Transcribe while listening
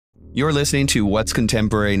You're listening to What's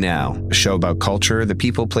Contemporary Now, a show about culture, the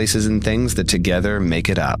people, places, and things that together make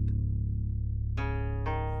it up.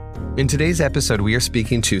 In today's episode, we are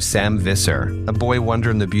speaking to Sam Visser, a boy wonder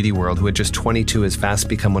in the beauty world who at just 22 has fast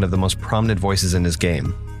become one of the most prominent voices in his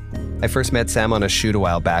game. I first met Sam on a shoot a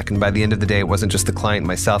while back, and by the end of the day, it wasn't just the client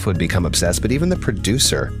myself who had become obsessed, but even the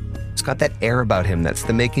producer. He's got that air about him that's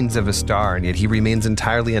the makings of a star, and yet he remains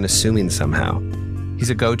entirely unassuming somehow. He's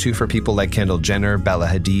a go-to for people like Kendall Jenner, Bella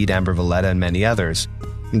Hadid, Amber Valletta, and many others.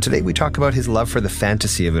 And today we talk about his love for the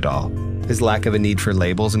fantasy of it all, his lack of a need for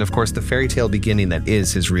labels, and of course the fairy tale beginning that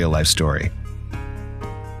is his real-life story.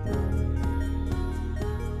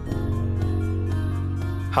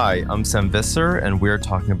 Hi, I'm Sam Visser, and we're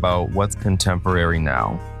talking about What's Contemporary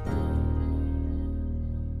Now.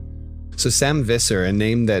 So Sam Visser, a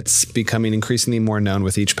name that's becoming increasingly more known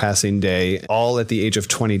with each passing day, all at the age of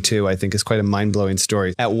 22, I think is quite a mind-blowing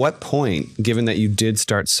story. At what point, given that you did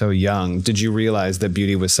start so young, did you realize that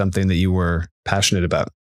beauty was something that you were passionate about?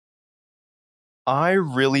 I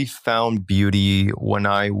really found beauty when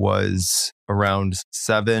I was around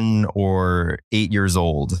 7 or 8 years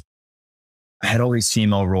old. I had all these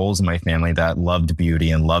female roles in my family that loved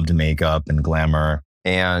beauty and loved makeup and glamour.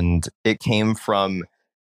 And it came from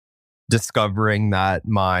discovering that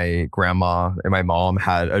my grandma and my mom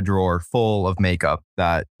had a drawer full of makeup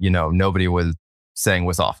that, nobody was saying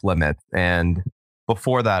was off limits. And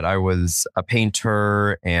before that, I was a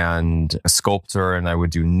painter and a sculptor, and I would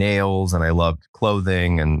do nails, and I loved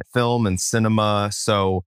clothing and film and cinema.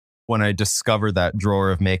 So when I discovered that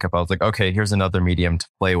drawer of makeup, I was like, okay, here's another medium to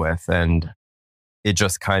play with. And it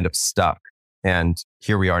just kind of stuck. And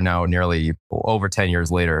here we are now, nearly over 10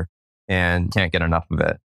 years later, and can't get enough of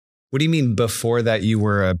it. What do you mean before that you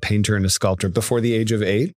were a painter and a sculptor, before the age of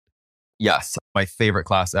 8? Yes. My favorite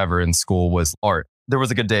class ever in school was art. There was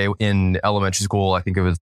a good day in elementary school. I think it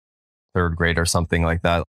was 3rd grade or something like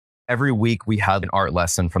that. Every week we had an art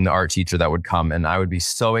lesson from the art teacher that would come, and I would be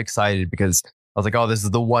so excited because I was like, oh, this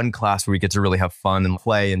is the one class where we get to really have fun and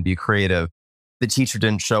play and be creative. The teacher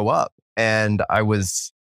didn't show up, and I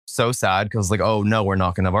was so sad because like, oh no, we're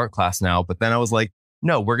not going to have art class now. But then I was like,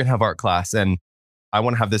 no, we're going to have art class, and I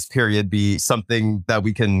want to have this period be something that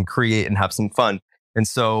we can create and have some fun. And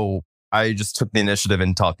so I just took the initiative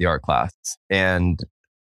and taught the art class. And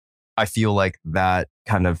I feel like that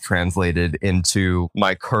kind of translated into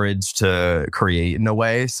my courage to create in a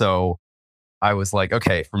way. So I was like,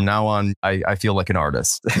 okay, from now on, I feel like an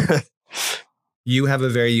artist. You have a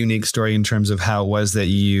very unique story in terms of how it was that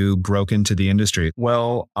you broke into the industry.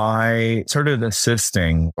 Well, I started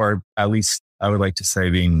assisting, or at least I would like to say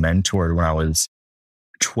being mentored when I was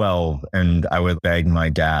 12, and I would beg my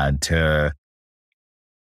dad to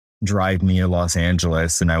drive me to Los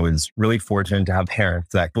Angeles. And I was really fortunate to have parents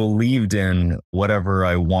that believed in whatever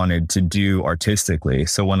I wanted to do artistically.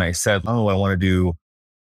 So when I said, oh, I want to do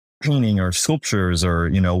painting or sculptures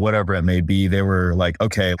or, whatever it may be, they were like,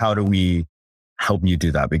 okay, how do we help you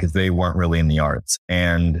do that? Because they weren't really in the arts.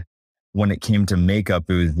 And when it came to makeup,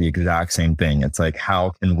 it was the exact same thing. It's like,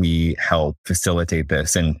 how can we help facilitate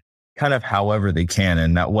this? And kind of however they can.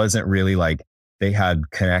 And that wasn't really like they had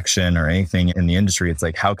connection or anything in the industry. It's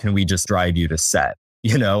like, how can we just drive you to set,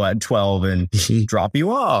 at 12 and drop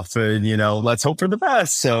you off and, let's hope for the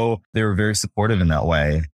best. So they were very supportive in that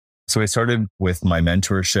way. So I started with my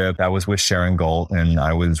mentorship. That was with Sharon Galt, and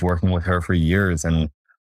I was working with her for years and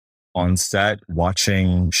on set,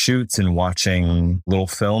 watching shoots and watching little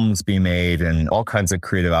films be made and all kinds of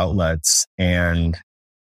creative outlets. And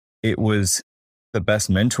it was the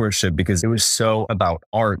best mentorship because it was so about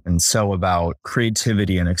art and so about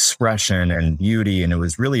creativity and expression and beauty. And it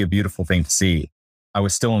was really a beautiful thing to see. I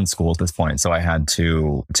was still in school at this point, so I had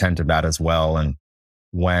to attend to that as well. And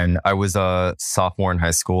when I was a sophomore in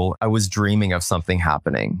high school, I was dreaming of something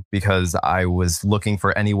happening because I was looking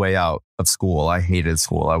for any way out of school. I hated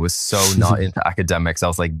school. I was so not into academics. I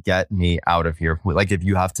was like, get me out of here. Like, if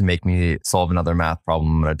you have to make me solve another math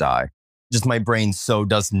problem, I'm going to die. Just my brain so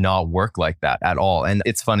does not work like that at all. And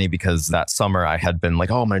it's funny because that summer I had been like,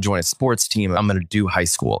 oh, I'm going to join a sports team. I'm going to do high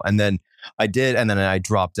school. And then I did. And then I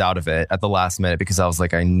dropped out of it at the last minute because I was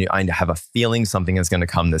like, I have a feeling something is going to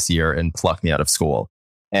come this year and pluck me out of school.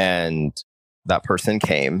 And that person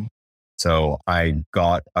came. So I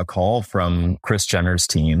got a call from Kris Jenner's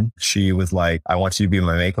team. She was like, I want you to be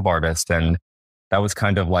my makeup artist. And that was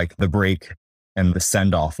kind of like the break and the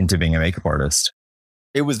send off into being a makeup artist.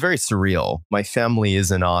 It was very surreal. My family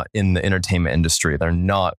is not in the entertainment industry. They're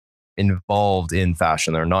not involved in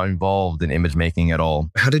fashion. They're not involved in image making at all.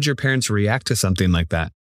 How did your parents react to something like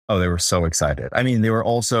that? Oh, they were so excited. I mean, they were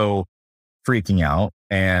also freaking out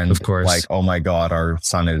and Of course. like, oh my God, our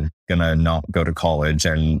son is gonna not go to college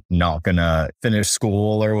and not gonna finish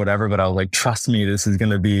school or whatever. But I was like, trust me, this is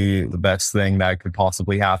gonna be the best thing that could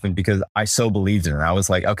possibly happen, because I so believed in it. I was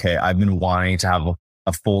like, okay, I've been wanting to have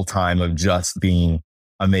a full time of just being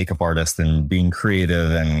a makeup artist and being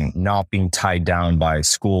creative and not being tied down by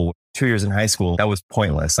school. 2 years in high school, that was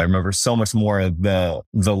pointless. I remember so much more of the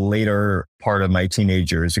later part of my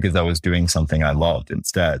teenage years because I was doing something I loved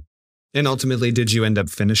instead. And ultimately, did you end up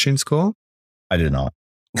finishing school? I did not.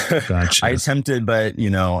 Gotcha. I attempted, but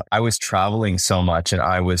I was traveling so much and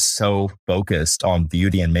I was so focused on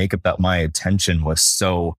beauty and makeup that my attention was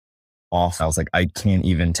so off. I was like, I can't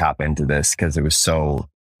even tap into this because it was so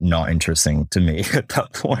not interesting to me at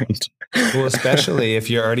that point. Well, especially if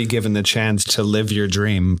you're already given the chance to live your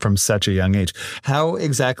dream from such a young age. How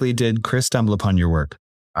exactly did Chris stumble upon your work?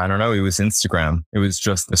 I don't know. It was Instagram. It was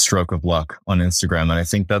just a stroke of luck on Instagram. And I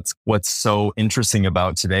think that's what's so interesting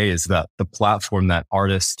about today is that the platform that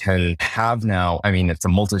artists can have now, I mean, it's a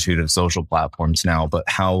multitude of social platforms now, but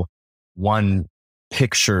how one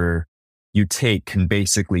picture you take can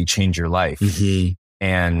basically change your life. Mm-hmm.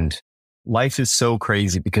 And life is so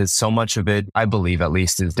crazy because so much of it, I believe at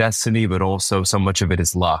least, is destiny, but also so much of it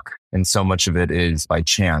is luck and so much of it is by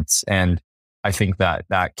chance. And I think that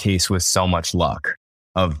case was so much luck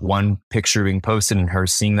of one picture being posted and her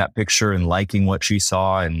seeing that picture and liking what she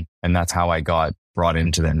saw. And that's how I got brought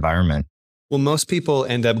into the environment. Well, most people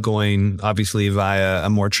end up going, obviously, via a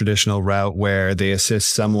more traditional route where they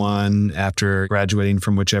assist someone after graduating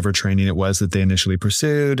from whichever training it was that they initially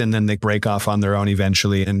pursued, and then they break off on their own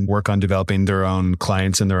eventually and work on developing their own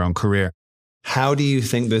clients and their own career. How do you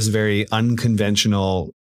think this very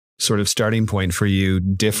unconventional sort of starting point for you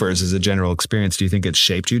differs as a general experience? Do you think it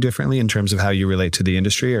shaped you differently in terms of how you relate to the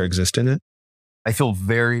industry or exist in it? I feel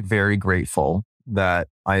very, very grateful that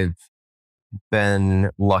I've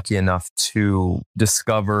been lucky enough to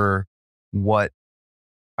discover what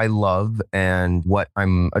I love and what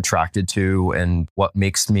I'm attracted to and what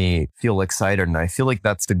makes me feel excited. And I feel like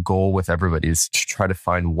that's the goal with everybody, is to try to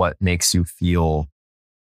find what makes you feel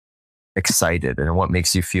excited and what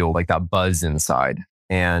makes you feel like that buzz inside.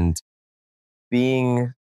 And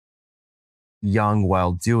being young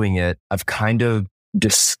while doing it, I've kind of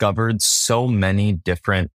discovered so many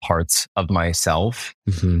different parts of myself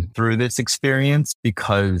through this experience,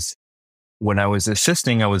 because when I was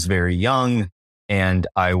assisting, I was very young and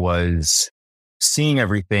I was seeing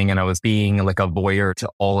everything and I was being like a voyeur to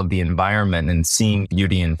all of the environment and seeing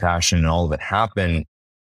beauty and fashion and all of it happen.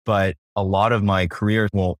 But a lot of my career,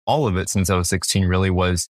 well, all of it since I was 16 really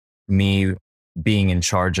was me being in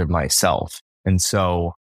charge of myself. And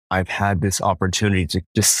so I've had this opportunity to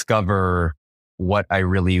discover what I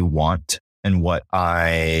really want and what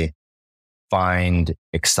I find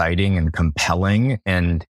exciting and compelling.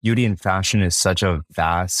 And beauty and fashion is such a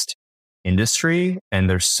vast industry and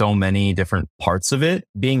there's so many different parts of it.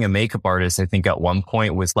 Being a makeup artist, I think at one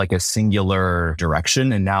point was like a singular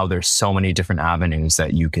direction. And now there's so many different avenues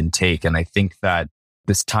that you can take. And I think that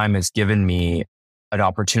this time has given me an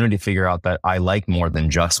opportunity to figure out that I like more than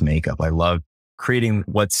just makeup. I love creating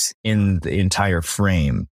what's in the entire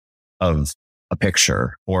frame of a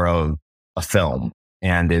picture or of a film.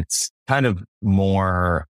 And it's kind of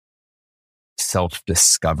more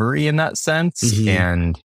self-discovery in that sense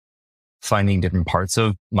and finding different parts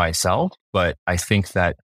of myself. But I think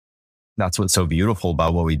that that's what's so beautiful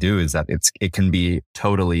about what we do, is that it can be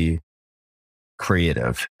totally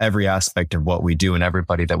creative. Every aspect of what we do and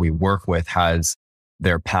everybody that we work with has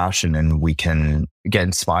their passion, and we can get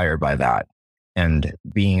inspired by that. And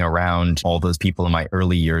being around all those people in my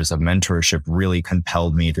early years of mentorship really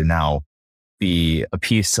compelled me to now be a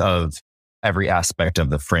piece of every aspect of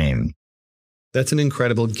the frame. That's an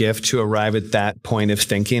incredible gift to arrive at that point of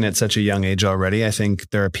thinking at such a young age already. I think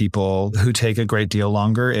there are people who take a great deal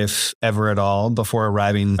longer, if ever at all, before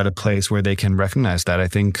arriving at a place where they can recognize that. I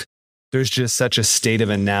think there's just such a state of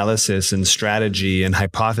analysis and strategy and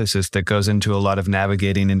hypothesis that goes into a lot of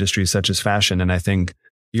navigating industries such as fashion. And I think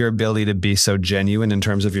your ability to be so genuine in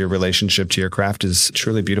terms of your relationship to your craft is a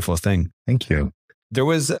truly beautiful thing. Thank you. There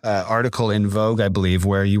was an article in Vogue, I believe,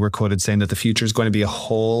 where you were quoted saying that the future is going to be a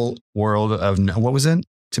whole world of, what was it?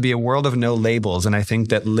 To be a world of no labels. And I think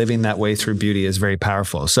that living that way through beauty is very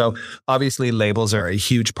powerful. So obviously labels are a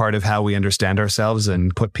huge part of how we understand ourselves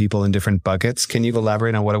and put people in different buckets. Can you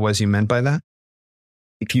elaborate on what it was you meant by that?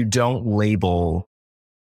 If you don't label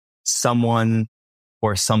someone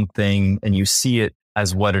or something and you see it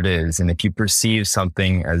as what it is, and if you perceive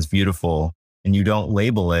something as beautiful and you don't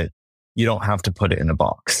label it, you don't have to put it in a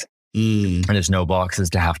box. And there's no boxes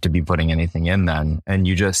to have to be putting anything in then. And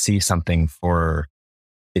you just see something for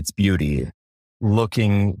its beauty.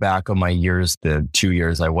 Looking back on my years, the 2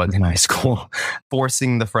 years I was in high school,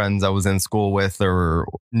 forcing the friends I was in school with or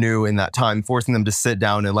knew in that time, forcing them to sit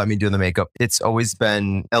down and let me do the makeup. It's always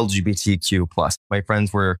been LGBTQ plus. My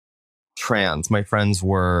friends were trans. My friends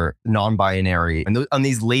were non-binary. And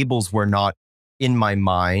these labels were not in my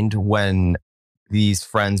mind when these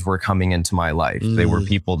friends were coming into my life. They were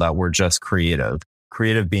people that were just creative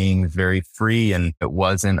being very free. And it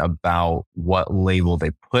wasn't about what label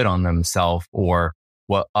they put on themselves or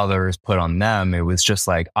what others put on them. It was just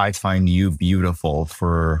like, I find you beautiful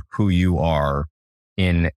for who you are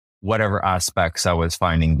in whatever aspects I was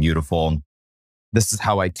finding beautiful. This is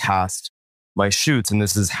how I cast my shoots. And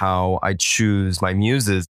this is how I choose my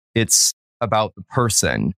muses. It's about the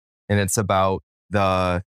person and it's about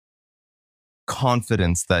the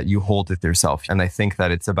confidence that you hold with yourself. And I think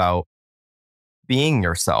that it's about being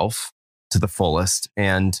yourself to the fullest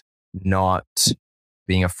and not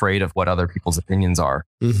being afraid of what other people's opinions are.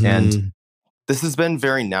 And this has been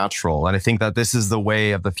very natural. And I think that this is the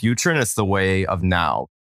way of the future and it's the way of now.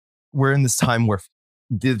 We're in this time where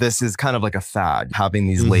this is kind of like a fad, having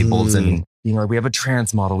these labels. And, you know, we have a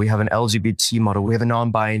trans model, we have an LGBT model, we have a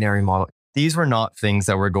non-binary model. These were not things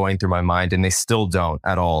that were going through my mind and they still don't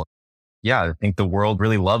at all. Yeah, I think the world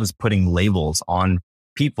really loves putting labels on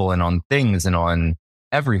people and on things and on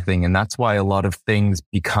everything. And that's why a lot of things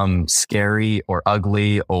become scary or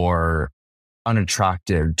ugly or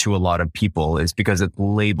unattractive to a lot of people, is because it's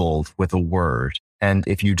labeled with a word. And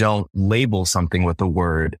if you don't label something with a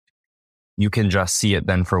word, you can just see it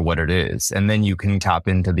then for what it is. And then you can tap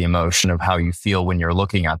into the emotion of how you feel when you're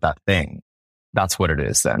looking at that thing. That's what it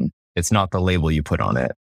is then. It's not the label you put on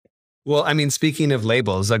it. Well, I mean, speaking of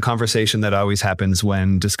labels, a conversation that always happens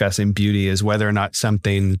when discussing beauty is whether or not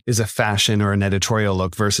something is a fashion or an editorial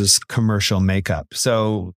look versus commercial makeup.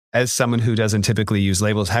 So as someone who doesn't typically use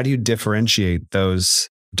labels, how do you differentiate those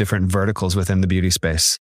different verticals within the beauty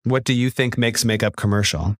space? What do you think makes makeup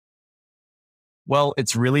commercial? Well,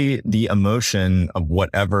 it's really the emotion of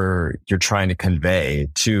whatever you're trying to convey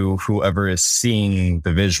to whoever is seeing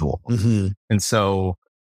the visual. And so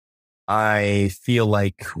I feel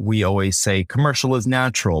like we always say commercial is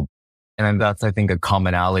natural. And that's, I think, a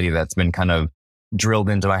commonality that's been kind of drilled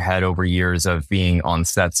into my head over years of being on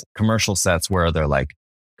sets, commercial sets, where they're like,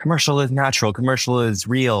 commercial is natural, commercial is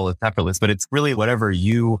real, it's effortless, but it's really whatever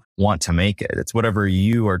you want to make it. It's whatever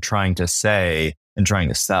you are trying to say and trying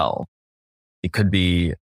to sell. It could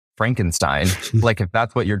be Frankenstein. Like if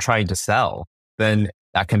that's what you're trying to sell, then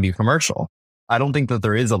that can be commercial. I don't think that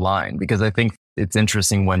there is a line, because I think it's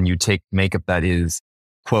interesting when you take makeup that is,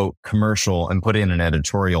 quote, commercial and put it in an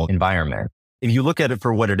editorial environment. If you look at it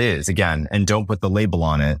for what it is, again, and don't put the label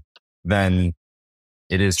on it, then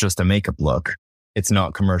it is just a makeup look. It's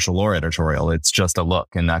not commercial or editorial. It's just a look,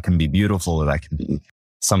 and that can be beautiful, or that can be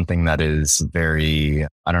something that is very,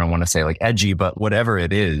 I don't want to say like edgy, but whatever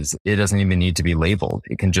it is, it doesn't even need to be labeled.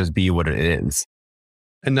 It can just be what it is.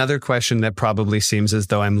 Another question that probably seems as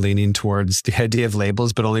though I'm leaning towards the idea of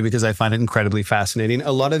labels, but only because I find it incredibly fascinating.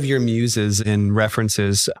 A lot of your muses and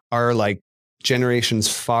references are like generations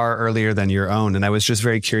far earlier than your own. And I was just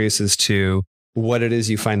very curious as to what it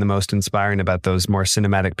is you find the most inspiring about those more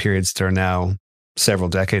cinematic periods that are now several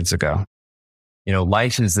decades ago. You know,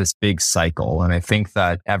 life is this big cycle. And I think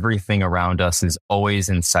that everything around us is always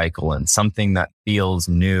in cycle, and something that feels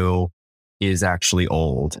new is actually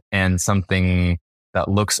old, and something that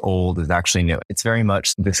looks old is actually new. It's very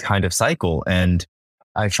much this kind of cycle. And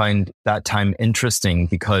I find that time interesting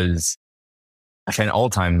because I find all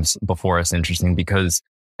times before us interesting, because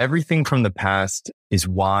everything from the past is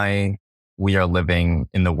why we are living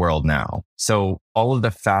in the world now. So all of the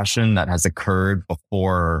fashion that has occurred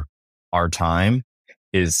before our time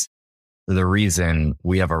is the reason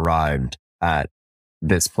we have arrived at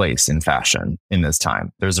this place in fashion in this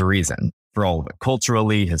time. There's a reason for all of it,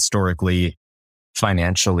 culturally, historically,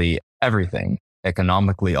 financially, everything,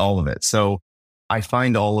 economically, all of it. So I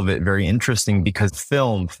find all of it very interesting, because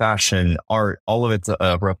film, fashion, art, all of it's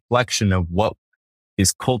a reflection of what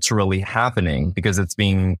is culturally happening, because it's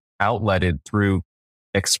being outletted through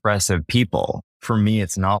expressive people. For me,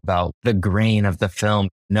 it's not about the grain of the film.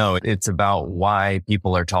 No, it's about why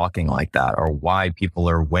people are talking like that, or why people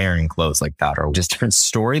are wearing clothes like that, or just different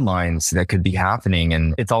storylines that could be happening.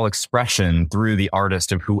 And it's all expression through the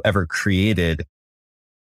artist of whoever created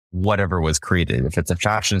whatever was created. If it's a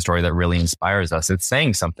fashion story that really inspires us, it's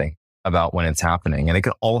saying something about when it's happening, and it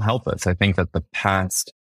can all help us. I think that the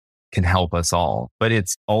past can help us all, but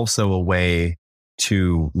it's also a way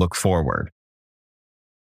to look forward.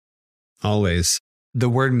 Always. The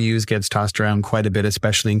word muse gets tossed around quite a bit,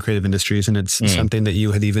 especially in creative industries. And it's something that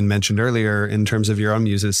you had even mentioned earlier in terms of your own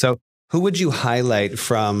muses. So who would you highlight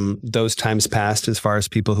from those times past as far as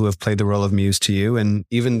people who have played the role of muse to you, and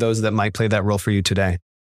even those that might play that role for you today?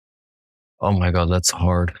 Oh my God, that's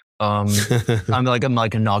hard. I'm not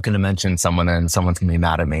going to mention someone and someone's going to be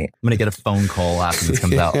mad at me. I'm going to get a phone call after this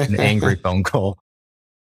comes out, an angry phone call.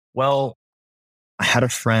 Well, I had a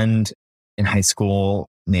friend in high school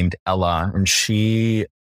named Ella, and she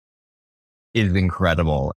is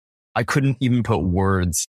incredible. I couldn't even put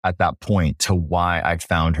words at that point to why I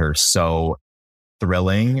found her so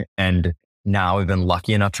thrilling. And now I've been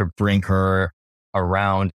lucky enough to bring her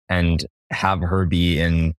around and have her be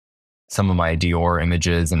in some of my Dior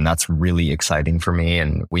images. And that's really exciting for me.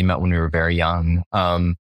 And we met when we were very young.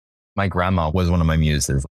 My grandma was one of my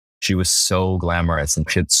muses. She was so glamorous and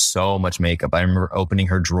she had so much makeup. I remember opening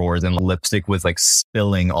her drawers and lipstick was like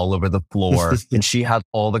spilling all over the floor. And she had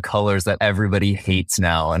all the colors that everybody hates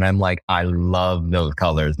now. And I'm like, I love those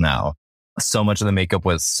colors now. So much of the makeup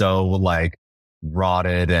was so like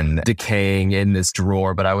rotted and decaying in this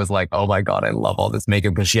drawer. But I was like, oh my God, I love all this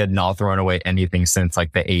makeup, because she had not thrown away anything since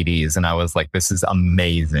like the 80s. And I was like, this is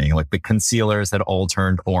amazing. Like the concealers had all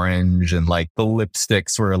turned orange and like the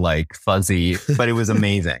lipsticks were like fuzzy, but it was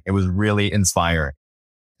amazing. It was really inspiring.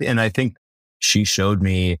 And I think she showed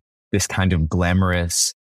me this kind of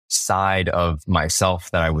glamorous side of myself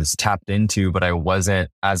that I was tapped into, but I wasn't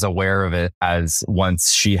as aware of it as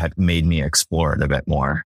once she had made me explore it a bit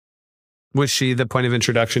more. Was she the point of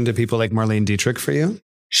introduction to people like Marlene Dietrich for you?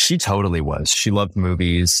 She totally was. She loved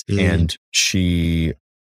movies and she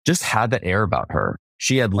just had that air about her.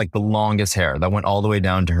 She had like the longest hair that went all the way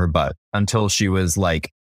down to her butt until she was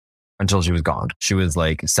gone. She was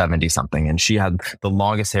like 70 something and she had the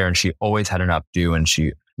longest hair and she always had an updo and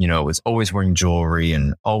she, was always wearing jewelry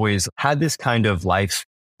and always had this kind of life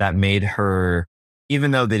that made her,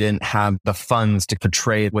 even though they didn't have the funds to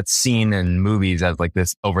portray what's seen in movies as like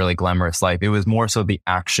this overly glamorous life, it was more so the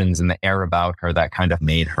actions and the air about her that kind of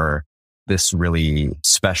made her this really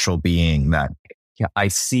special being that I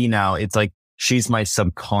see now. It's like she's my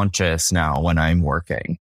subconscious now when I'm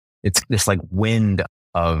working. It's this like wind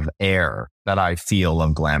of air that I feel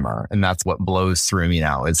of glamour. And that's what blows through me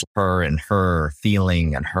now is her and her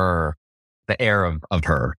feeling and the air of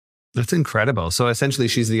her. That's incredible. So essentially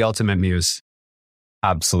she's the ultimate muse.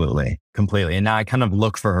 Absolutely. Completely. And now I kind of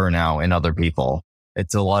look for her now in other people.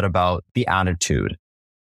 It's a lot about the attitude.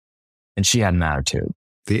 And she had an attitude.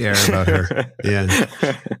 The air about her.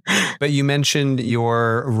 Yeah. But you mentioned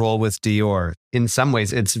your role with Dior. In some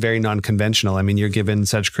ways, it's very non-conventional. I mean, you're given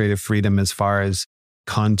such creative freedom as far as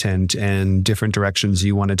content and different directions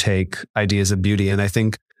you want to take ideas of beauty. And I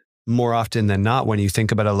think more often than not, when you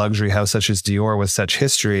think about a luxury house such as Dior with such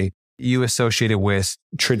history, you associate it with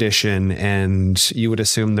tradition and you would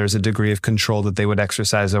assume there's a degree of control that they would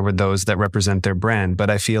exercise over those that represent their brand. But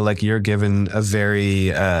I feel like you're given a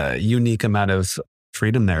very unique amount of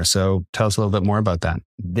freedom there. So tell us a little bit more about that.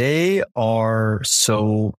 They are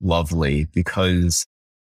so lovely because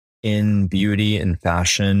in beauty and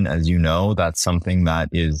fashion, as you know, that's something that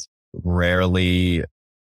is rarely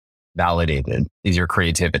validated, is your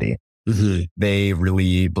creativity. Mm-hmm. They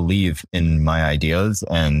really believe in my ideas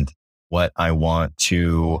and what I want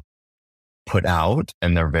to put out.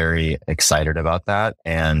 And they're very excited about that.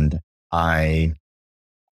 And I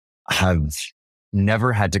have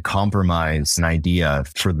never had to compromise an idea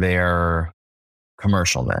for their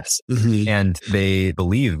commercialness. Mm-hmm. And they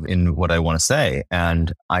believe in what I want to say.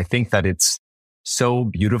 And I think that it's so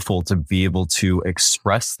beautiful to be able to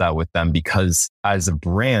express that with them because as a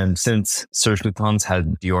brand, since Serge Lutens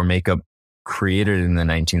had Dior makeup created in the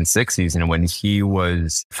 1960s. And when he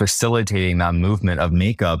was facilitating that movement of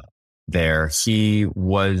makeup there, he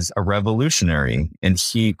was a revolutionary and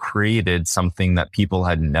he created something that people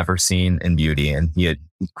had never seen in beauty. And he had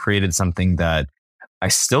created something that I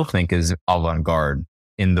still think is avant-garde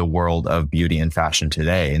in the world of beauty and fashion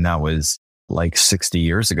today. And that was like 60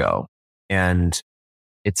 years ago. And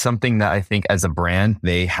it's something that I think as a brand,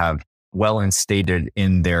 they have well instated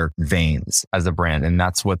in their veins as a brand. And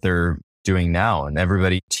that's what they're doing now. And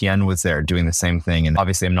everybody, Tien was there doing the same thing. And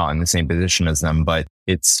obviously I'm not in the same position as them, but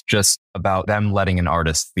it's just about them letting an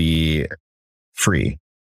artist be free.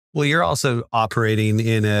 Well, you're also operating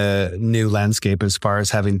in a new landscape as far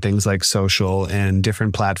as having things like social and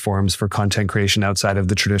different platforms for content creation outside of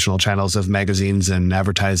the traditional channels of magazines and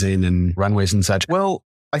advertising and runways and such. Well,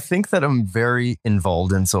 I think that I'm very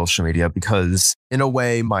involved in social media because in a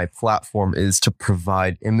way, my platform is to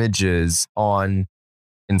provide images on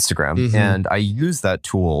Instagram. Mm-hmm. And I use that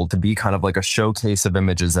tool to be kind of like a showcase of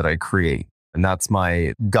images that I create. And that's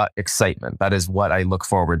my gut excitement. That is what I look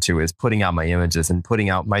forward to, is putting out my images and putting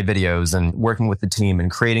out my videos and working with the team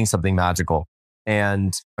and creating something magical.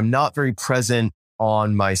 And I'm not very present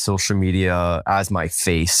on my social media as my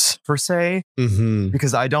face per se,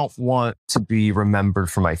 because I don't want to be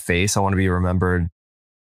remembered for my face. I want to be remembered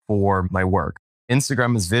for my work.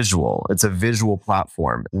 Instagram is visual. It's a visual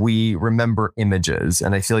platform. We remember images.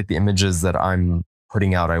 And I feel like the images that I'm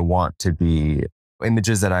putting out, I want to be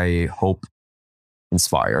images that I hope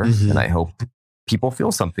inspire, and I hope people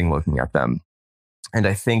feel something looking at them. And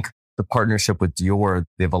I think the partnership with Dior,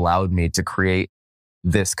 they've allowed me to create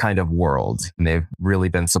this kind of world, and they've really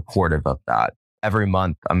been supportive of that. Every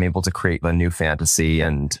month, I'm able to create a new fantasy,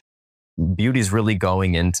 and beauty's really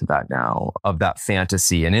going into that now, of that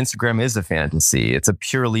fantasy. And Instagram is a fantasy. It's a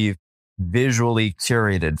purely visually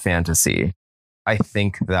curated fantasy. I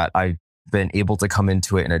think that I've been able to come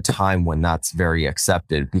into it in a time when that's very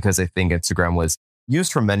accepted, because I think Instagram was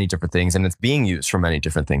used for many different things, and it's being used for many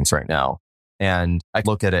different things right now. And I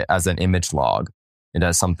look at it as an image log, and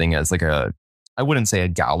as something as like I wouldn't say a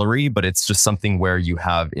gallery, but it's just something where you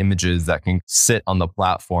have images that can sit on the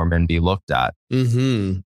platform and be looked at.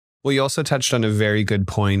 Well, you also touched on a very good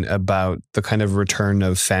point about the kind of return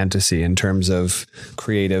of fantasy in terms of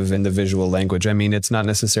creative and the visual language. I mean, it's not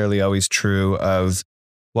necessarily always true of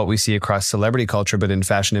what we see across celebrity culture, but in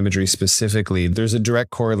fashion imagery specifically, there's a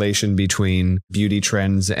direct correlation between beauty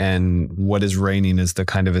trends and what is reigning as the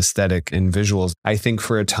kind of aesthetic in visuals. I think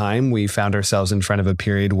for a time, we found ourselves in front of a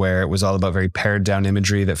period where it was all about very pared down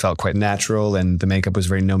imagery that felt quite natural, and the makeup was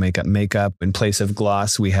very no makeup. In place of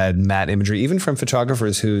gloss, we had matte imagery, even from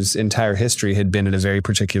photographers whose entire history had been in a very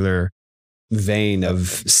particular vein of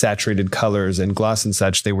saturated colors and gloss and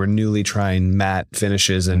such. They were newly trying matte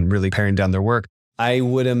finishes and really paring down their work. I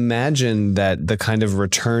would imagine that the kind of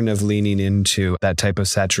return of leaning into that type of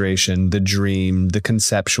saturation, the dream, the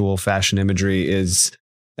conceptual fashion imagery is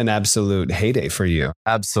an absolute heyday for you.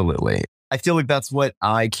 Absolutely. I feel like that's what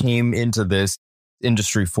I came into this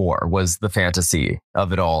industry for, was the fantasy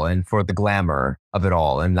of it all and for the glamour of it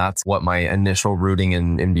all. And that's what my initial rooting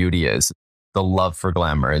in beauty is. The love for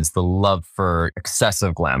glamour. It's the love for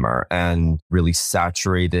excessive glamour and really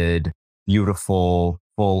saturated, beautiful,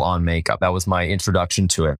 full on makeup. That was my introduction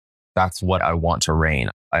to it. That's what I want to reign.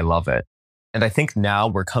 I love it. And I think now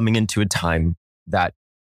we're coming into a time that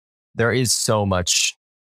there is so much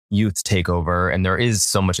youth takeover, and there is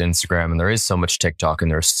so much Instagram, and there is so much TikTok,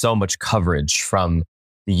 and there's so much coverage from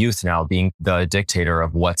the youth now being the dictator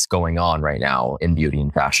of what's going on right now in beauty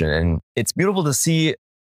and fashion. And it's beautiful to see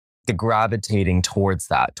the gravitating towards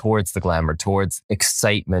that, towards the glamour, towards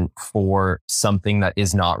excitement for something that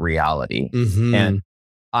is not reality. And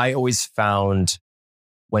I always found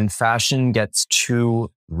when fashion gets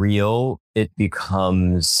too real, it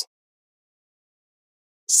becomes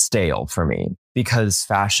stale for me, because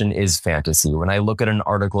fashion is fantasy. When I look at an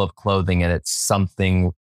article of clothing and it's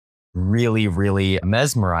something really, really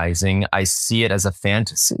mesmerizing, I see it as a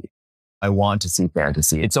fantasy. I want to see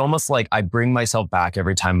fantasy. It's almost like I bring myself back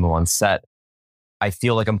every time I'm on set. I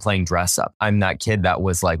feel like I'm playing dress up. I'm that kid that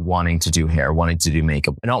was like wanting to do hair, wanting to do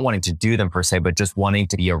makeup, not wanting to do them per se, but just wanting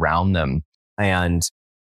to be around them. And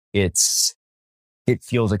it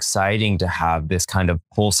feels exciting to have this kind of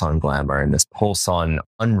pulse on glamour and this pulse on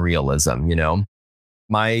unrealism, you know?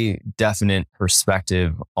 My definite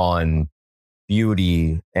perspective on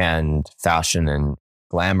beauty and fashion and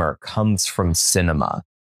glamour comes from cinema,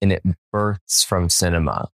 and it births from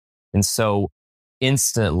cinema. And so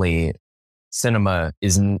instantly, cinema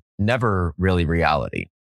is never really reality.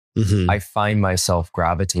 I find myself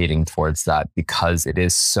gravitating towards that because it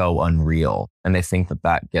is so unreal. And I think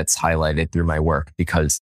that gets highlighted through my work,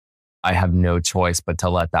 because I have no choice but to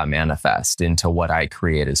let that manifest into what I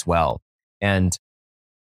create as well. And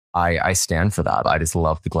I stand for that. I just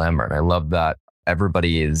love the glamour. And I love that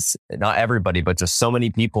everybody is, not everybody, but just so many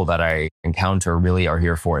people that I encounter really are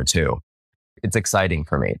here for it too. It's exciting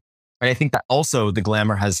for me. And I think that also the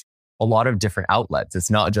glamour has a lot of different outlets. It's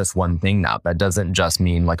not just one thing now. That doesn't just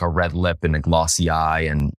mean like a red lip and a glossy eye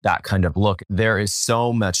and that kind of look. There is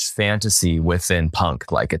so much fantasy within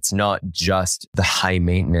punk. Like, it's not just the high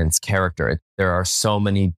maintenance character. There are so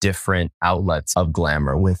many different outlets of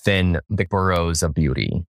glamour within the boroughs of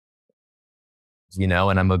beauty. You know,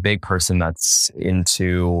 and I'm a big person that's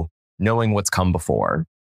into knowing what's come before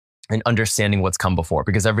and understanding what's come before,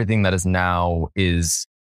 because everything that is now is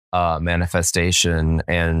manifestation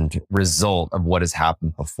and result of what has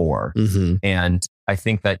happened before. And I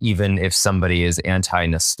think that even if somebody is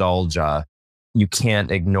anti-nostalgia, you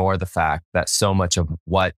can't ignore the fact that so much of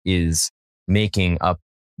what is making up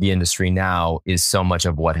the industry now is so much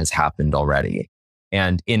of what has happened already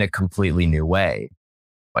and in a completely new way.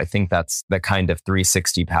 I think that's the kind of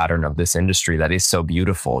 360 pattern of this industry that is so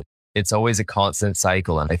beautiful. It's always a constant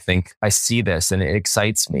cycle. And I think I see this and it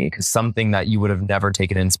excites me because something that you would have never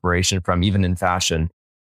taken inspiration from, even in fashion,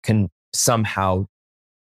 can somehow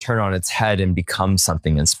turn on its head and become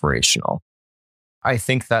something inspirational. I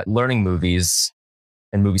think that learning movies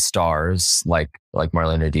and movie stars like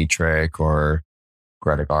Marlene Dietrich or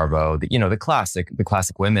Greta Garbo, the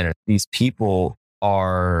classic women, these people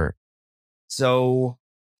are so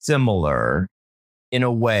similar in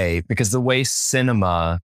a way because the way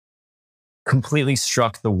cinema completely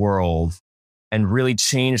struck the world and really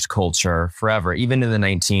changed culture forever, even in the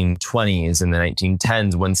 1920s and the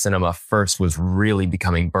 1910s when cinema first was really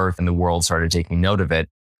becoming birthed and the world started taking note of it.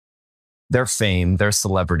 Their fame, their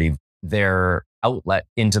celebrity, their outlet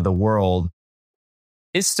into the world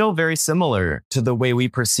is still very similar to the way we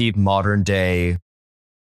perceive modern day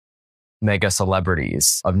mega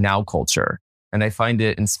celebrities of now culture. And I find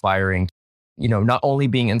it inspiring, not only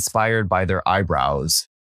being inspired by their eyebrows,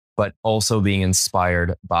 but also being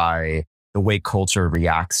inspired by the way culture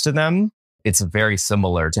reacts to them. It's very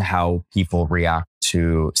similar to how people react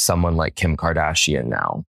to someone like Kim Kardashian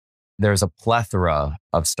now. There's a plethora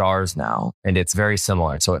of stars now, and it's very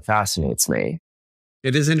similar. So it fascinates me.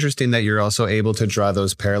 It is interesting that you're also able to draw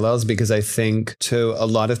those parallels because I think to a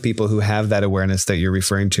lot of people who have that awareness that you're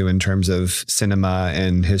referring to in terms of cinema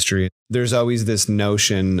and history, there's always this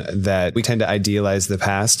notion that we tend to idealize the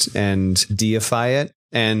past and deify it.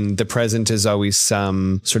 And the present is always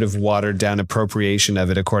some sort of watered down appropriation of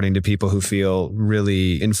it, according to people who feel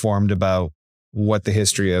really informed about what the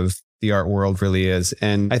history of the art world really is.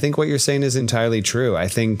 And I think what you're saying is entirely true. I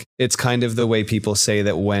think it's kind of the way people say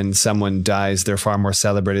that when someone dies, they're far more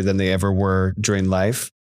celebrated than they ever were during life.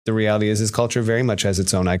 The reality is culture very much has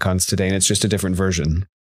its own icons today, and it's just a different version.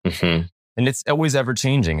 Mm-hmm. And it's always ever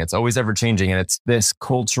changing. It's always ever changing. And it's this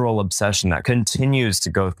cultural obsession that continues to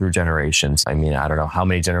go through generations. I mean, I don't know how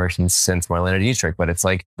many generations since Marlene Dietrich, but it's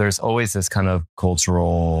like there's always this kind of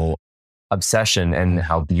cultural obsession and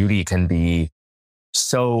how beauty can be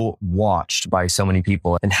so watched by so many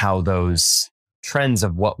people and how those trends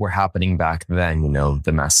of what were happening back then,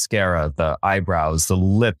 the mascara, the eyebrows, the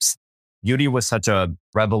lips, beauty was such a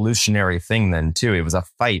revolutionary thing then too. It was a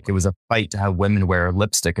fight. It was a fight to have women wear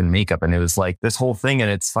lipstick and makeup. And it was like this whole thing. And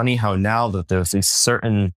it's funny how now that there's these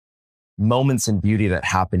certain moments in beauty that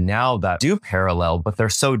happen now that do parallel, but they're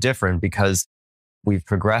so different because we've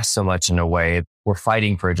progressed so much in a way. We're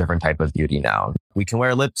fighting for a different type of beauty now. We can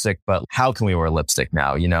wear lipstick, but how can we wear lipstick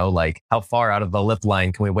now? Like how far out of the lip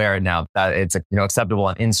line can we wear it now that it's acceptable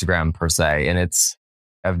on Instagram per se? And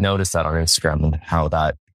I've noticed that on Instagram and how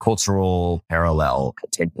that cultural parallel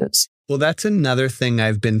continues. Well, that's another thing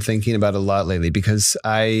I've been thinking about a lot lately because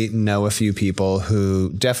I know a few people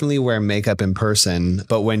who definitely wear makeup in person,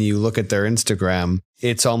 but when you look at their Instagram,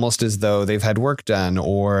 it's almost as though they've had work done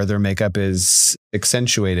or their makeup is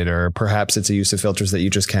accentuated, or perhaps it's a use of filters that you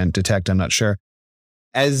just can't detect. I'm not sure.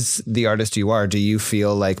 As the artist you are, do you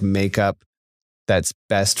feel like makeup that's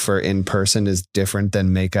best for in person is different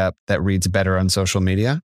than makeup that reads better on social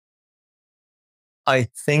media? I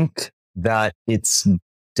think that it's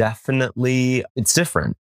different.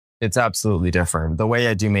 It's absolutely different. The way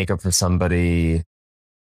I do makeup for somebody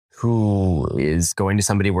who is going to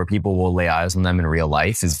somebody where people will lay eyes on them in real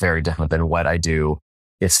life is very different than what I do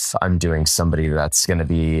if I'm doing somebody that's going to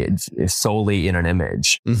be solely in an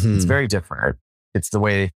image. Mm-hmm. It's very different. It's the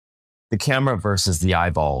way the camera versus the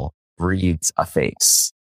eyeball reads a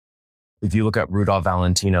face. If you look at Rudolph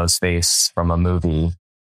Valentino's face from a movie,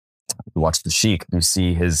 you watch The Sheik, you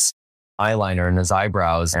see his eyeliner and his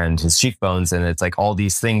eyebrows and his cheekbones. And it's like all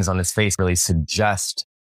these things on his face really suggest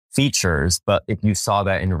features. But if you saw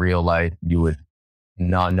that in real life, you would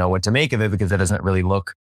not know what to make of it because it doesn't really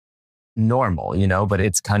look normal, but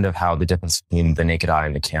it's kind of how the difference between the naked eye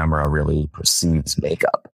and the camera really perceives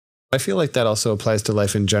makeup. I feel like that also applies to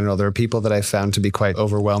life in general. There are people that I found to be quite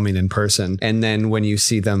overwhelming in person. And then when you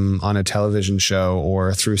see them on a television show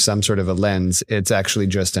or through some sort of a lens, it's actually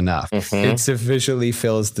just enough. Mm-hmm. It sufficiently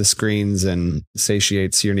fills the screens and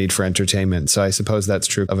satiates your need for entertainment. So I suppose that's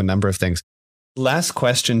true of a number of things. Last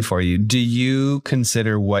question for you. Do you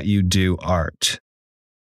consider what you do art?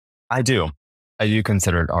 I do. I do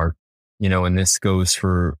consider it art. And this goes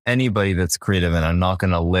for anybody that's creative. And I'm not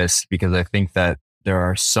going to list because I think that there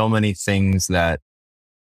are so many things that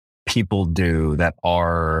people do that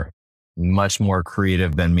are much more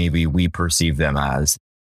creative than maybe we perceive them as.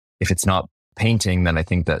 If it's not painting, then I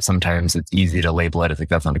think that sometimes it's easy to label it as like,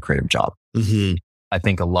 that's not a creative job. Mm-hmm. I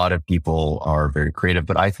think a lot of people are very creative,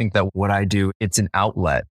 but I think that what I do, it's an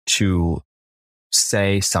outlet to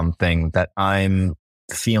say something that I'm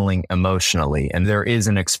feeling emotionally, and there is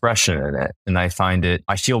an expression in it. And I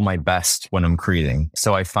feel my best when I'm creating.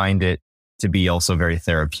 So I find it to be also very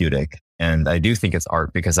therapeutic. And I do think it's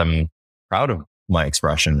art because I'm proud of my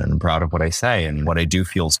expression and proud of what I say, and what I do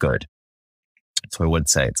feels good. So I would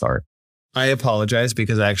say it's art. I apologize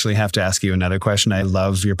because I actually have to ask you another question. I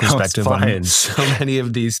love your perspective on so many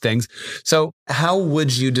of these things. So how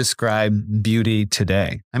would you describe beauty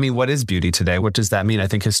today? I mean, what is beauty today? What does that mean? I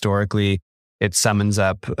think historically it summons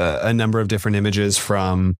up a number of different images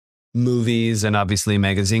from movies and obviously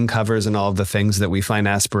magazine covers and all of the things that we find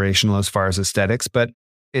aspirational as far as aesthetics. But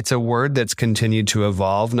it's a word that's continued to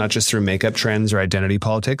evolve, not just through makeup trends or identity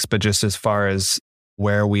politics, but just as far as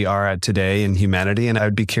where we are at today in humanity. And I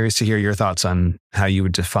would be curious to hear your thoughts on how you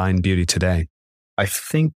would define beauty today. I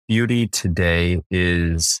think beauty today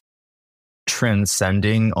is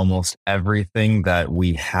transcending almost everything that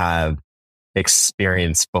we have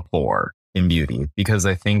experienced before in beauty, because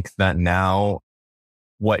I think that now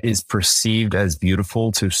what is perceived as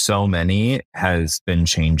beautiful to so many has been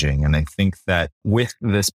changing. And I think that with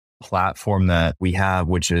this platform that we have,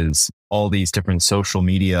 which is all these different social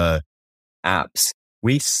media apps,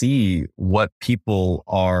 we see what people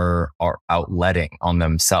are outletting on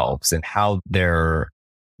themselves and how they're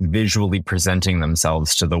visually presenting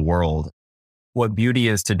themselves to the world. What beauty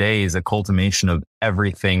is today is a culmination of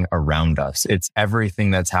everything around us. It's everything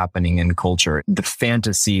that's happening in culture. The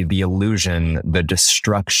fantasy, the illusion, the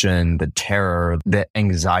destruction, the terror, the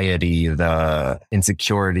anxiety, the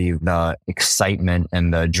insecurity, the excitement,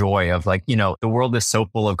 and the joy of the world is so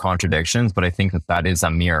full of contradictions, but I think that is a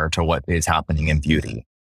mirror to what is happening in beauty.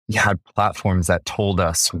 You had platforms that told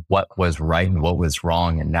us what was right and what was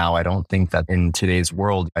wrong. And now I don't think that in today's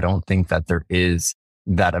world, I don't think that there is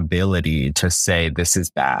that ability to say this is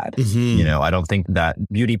bad. Mm-hmm. I don't think that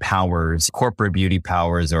beauty powers, corporate beauty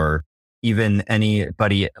powers, or even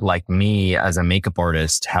anybody like me as a makeup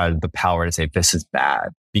artist had the power to say this is bad,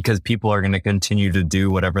 because people are going to continue to do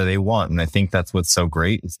whatever they want. And I think that's what's so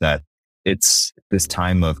great is that it's this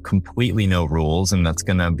time of completely no rules, and that's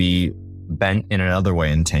going to be bent in another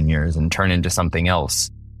way in 10 years and turn into something else.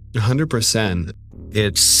 100%.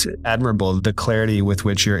 It's admirable, the clarity with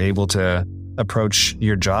which you're able to approach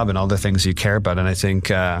your job and all the things you care about. And I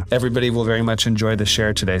think everybody will very much enjoy the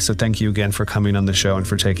share today. So thank you again for coming on the show and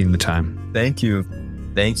for taking the time. Thank you.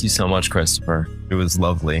 Thank you so much, Christopher. It was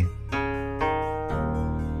lovely.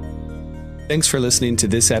 Thanks for listening to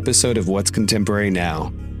this episode of What's Contemporary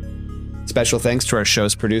Now. Special thanks to our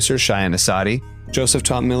show's producers, Cheyenne Asadi, Joseph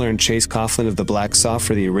Tompmiller and Chase Coughlin of the Black Saw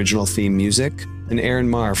for the original theme music, and Aaron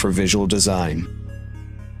Marr for visual design.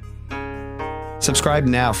 Subscribe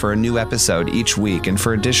now for a new episode each week, and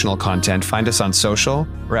for additional content, find us on social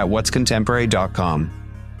or at whatscontemporary.com.